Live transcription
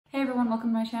everyone, welcome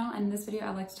to my channel, and in this video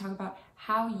I'd like to talk about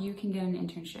how you can get an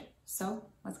internship. So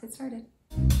let's get started.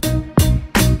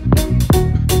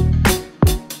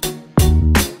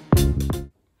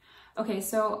 Okay,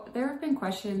 so there have been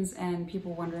questions and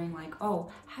people wondering like,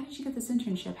 oh, how did you get this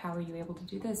internship? How are you able to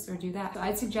do this or do that? So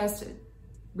I'd suggest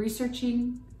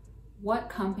researching what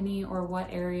company or what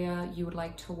area you would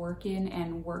like to work in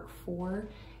and work for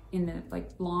in the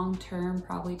long term,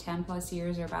 probably 10 plus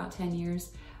years or about 10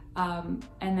 years.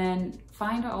 And then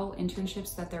find all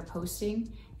internships that they're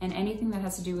posting, and anything that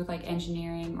has to do with like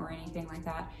engineering or anything like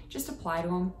that, just apply to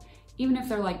them. Even if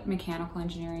they're like mechanical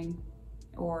engineering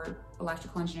or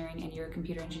electrical engineering and you're a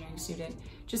computer engineering student,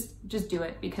 just do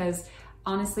it, because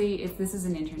honestly, if this is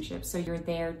an internship, so you're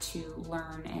there to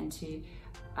learn and to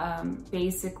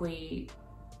basically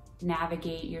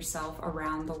navigate yourself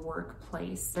around the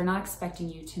workplace. They're not expecting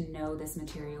you to know this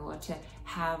material or to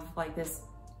have like this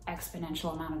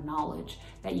exponential amount of knowledge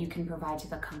that you can provide to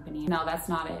the company. No, that's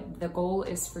not it. The goal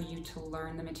is for you to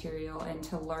learn the material and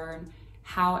to learn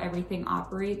how everything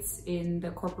operates in the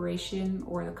corporation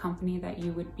or the company that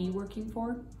you would be working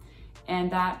for.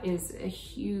 And that is a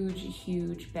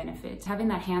huge benefit. Having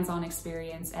that hands-on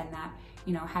experience and that,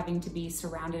 you know, having to be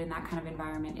surrounded in that kind of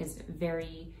environment is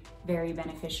very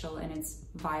beneficial, and it's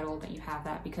vital that you have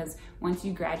that, because once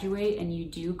you graduate and you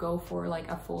do go for like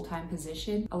a full-time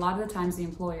position, a lot of the times the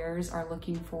employers are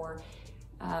looking for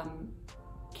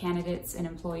candidates and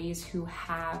employees who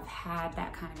have had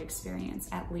that kind of experience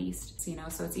at least, you know.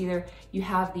 So it's either you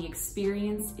have the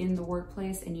experience in the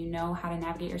workplace and you know how to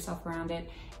navigate yourself around it,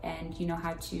 and you know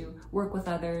how to work with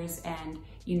others, and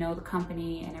you know the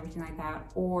company and everything like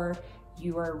that, or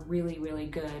you are really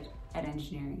good at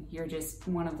engineering. You're just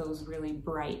one of those really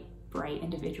bright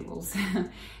individuals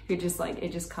who just like,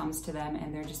 it just comes to them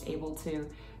and they're just able to,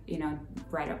 you know,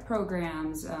 write up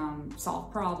programs,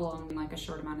 solve problems in like a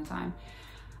short amount of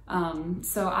time.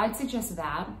 So I'd suggest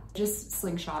that, just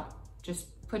slingshot,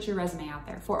 just put your resume out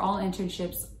there for all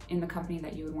internships in the company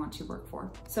that you would want to work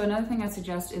for. So another thing I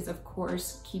suggest is, of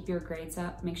course, keep your grades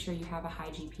up. Make sure you have a high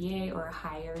GPA or a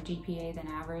higher GPA than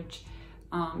average.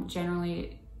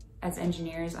 Generally, as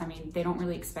engineers, I mean, they don't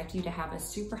really expect you to have a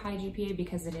super high GPA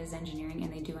because it is engineering,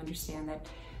 and they do understand that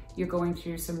you're going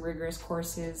through some rigorous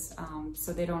courses.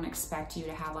 So they don't expect you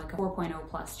to have like a 4.0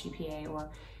 plus GPA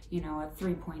or, you know, a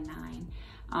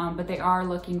 3.9. But they are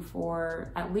looking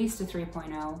for at least a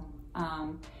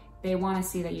 3.0. They want to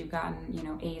see that you've gotten, you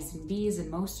know, A's and B's in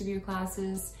most of your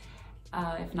classes,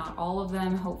 if not all of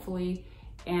them, hopefully.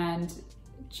 And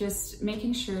just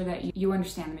making sure that you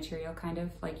understand the material, kind of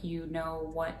like you know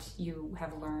what you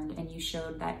have learned and you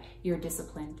showed that you're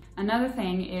disciplined. Another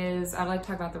thing is, I'd like to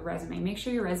talk about the resume. Make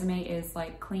sure your resume is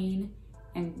like clean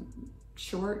and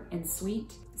short and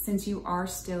sweet. Since you are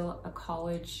still a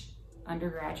college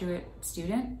undergraduate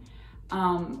student,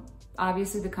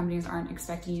 obviously the companies aren't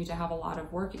expecting you to have a lot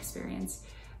of work experience.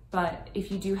 But if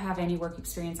you do have any work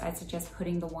experience, I'd suggest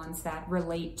putting the ones that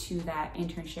relate to that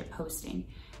internship posting.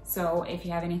 So if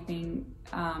you have anything,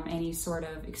 any sort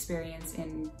of experience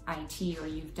in IT, or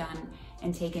you've done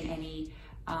and taken any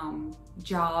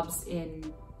jobs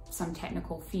in some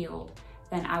technical field,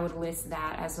 then I would list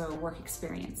that as a work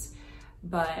experience.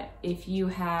 But if you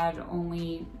had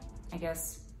only, I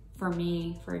guess for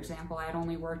me, for example, I had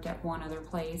only worked at one other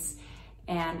place,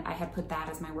 and I had put that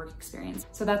as my work experience.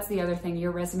 So that's the other thing.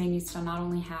 Your resume needs to not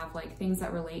only have like things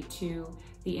that relate to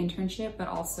the internship, but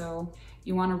also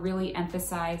you want to really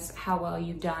emphasize how well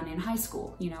you've done in high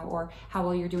school, you know, or how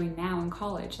well you're doing now in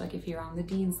college, like if you're on the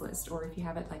dean's list, or if you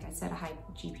have it, like I said, a high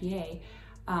GPA.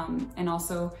 And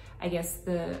also, I guess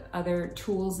the other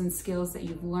tools and skills that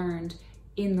you've learned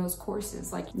in those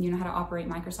courses, like you know how to operate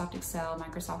Microsoft Excel,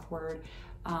 Microsoft Word.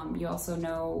 You also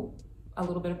know a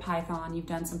little bit of Python, you've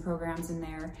done some programs in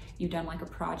there, you've done like a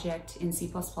project in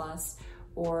C++,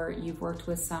 or you've worked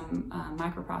with some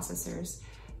microprocessors,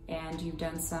 and you've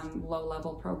done some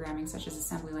low-level programming such as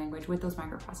assembly language with those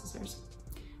microprocessors.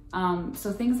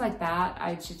 So things like that,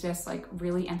 I suggest like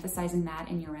really emphasizing that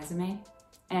in your resume,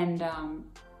 and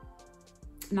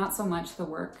not so much the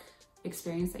work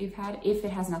experience that you've had if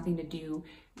it has nothing to do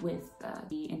with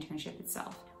the internship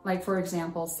itself. Like for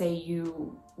example, say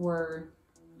you were,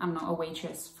 I don't know, a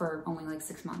waitress for only like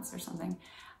 6 months or something.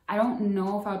 I don't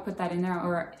know if I would put that in there,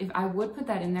 or if I would put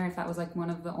that in there if that was like one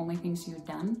of the only things you had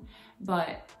done.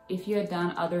 But if you had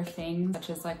done other things, such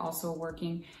as like also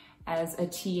working as a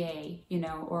TA, you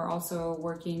know, or also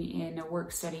working in a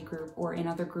work study group or in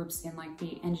other groups in like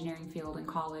the engineering field in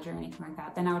college or anything like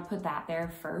that, then I would put that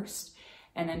there first.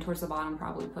 And then towards the bottom,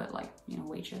 probably put like, you know,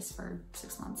 waitress for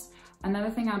 6 months. Another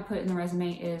thing I'd put in the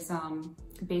resume is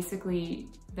basically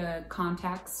the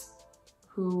contacts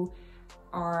who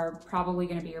are probably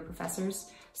going to be your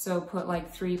professors. So put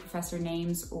like 3 professor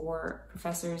names or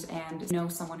professors, and know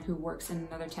someone who works in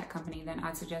another tech company, then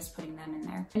I'd suggest putting them in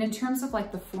there. And in terms of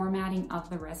like the formatting of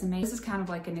the resume, this is kind of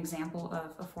like an example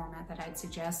of a format that I'd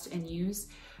suggest and use,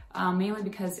 mainly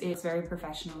because it's very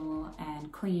professional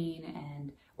and clean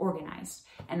and organized.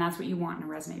 And that's what you want in a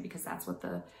resume, because that's what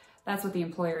the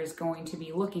employer is going to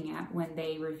be looking at when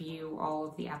they review all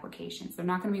of the applications. They're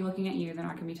not going to be looking at you. They're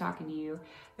not going to be talking to you.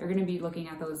 They're going to be looking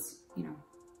at those, you know,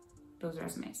 those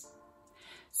resumes.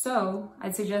 So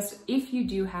I'd suggest, if you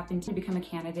do happen to become a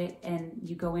candidate and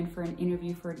you go in for an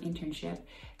interview for an internship,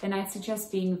 then I'd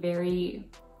suggest being very,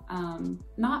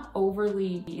 not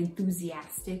overly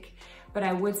enthusiastic, but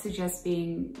I would suggest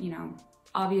being, you know,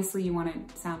 obviously you want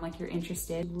to sound like you're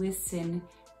interested. Listen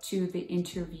to the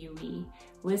interviewee.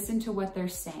 Listen to what they're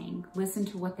saying. Listen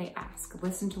to what they ask.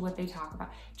 Listen to what they talk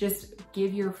about. Just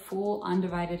give your full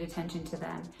undivided attention to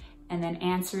them, and then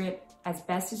answer it as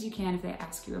best as you can if they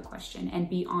ask you a question, and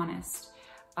be honest.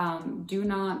 Do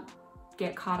not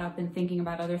get caught up in thinking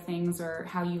about other things, or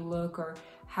how you look, or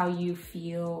how you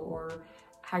feel, or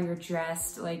how you're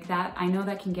dressed. Like that, I know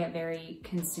that can get very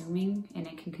consuming and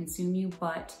it can consume you,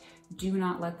 but do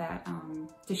not let that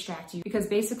distract you, because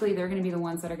basically they're going to be the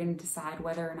ones that are going to decide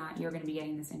whether or not you're going to be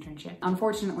getting this internship.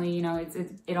 Unfortunately, you know,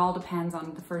 it all depends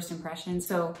on the first impression.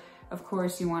 So of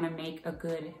course you want to make a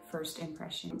good first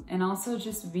impression, and also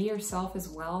just be yourself as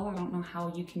well. I don't know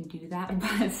how you can do that,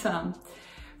 but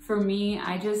for me,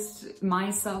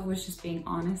 myself was just being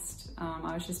honest.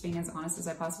 I was just being as honest as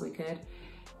I possibly could.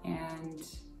 And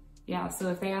yeah, so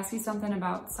if they ask you something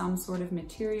about some sort of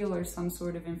material or some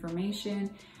sort of information,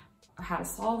 or how to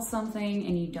solve something,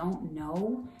 and you don't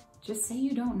know, just say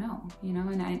you don't know, you know?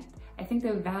 And I think they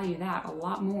would value that a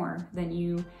lot more than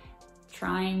you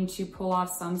trying to pull off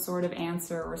some sort of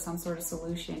answer or some sort of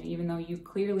solution, even though you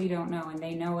clearly don't know, and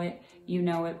they know it, you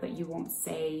know it, but you won't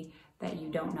say that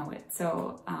you don't know it.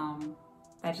 So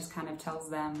that just kind of tells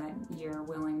them that you're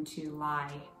willing to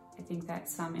lie. I think that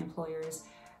some employers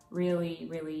really,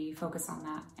 really focus on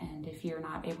that. And if you're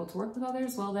not able to work with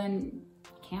others, well then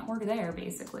you can't work there,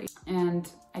 basically. And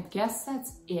I guess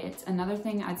that's it. Another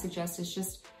thing I'd suggest is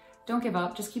just don't give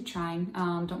up, just keep trying.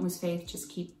 Don't lose faith, just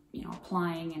keep, you know,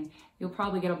 applying, and you'll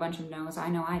probably get a bunch of no's. I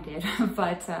know I did,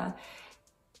 but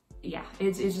yeah,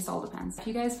 it just all depends. If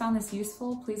you guys found this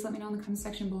useful, please let me know in the comment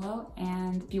section below.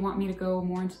 And if you want me to go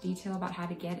more into detail about how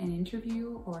to get an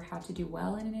interview or how to do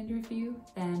well in an interview,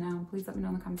 then please let me know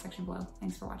in the comment section below.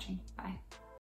 Thanks for watching. Bye.